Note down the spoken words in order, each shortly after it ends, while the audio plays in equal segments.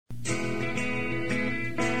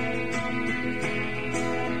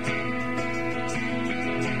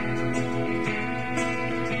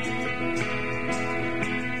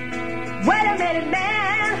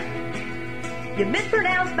You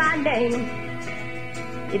mispronounced my name.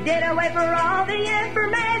 You didn't wait for all the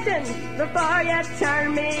information before you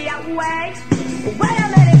turned me away. Wait a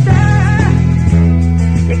minute, sir.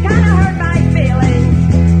 You kinda hurt my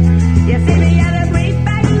feelings. You see me at a sweet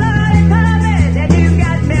bag loaded coming, and you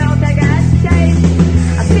got milk to get changed.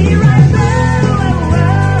 I see you right through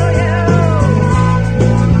you.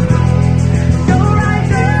 Go right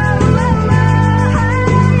through you.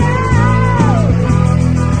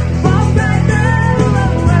 Walk right through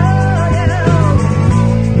you.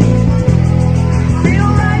 Feel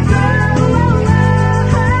right through you.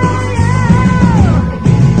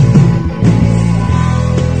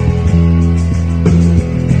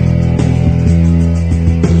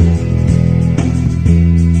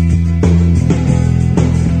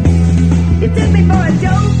 You took me for a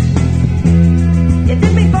joke. You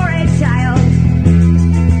took me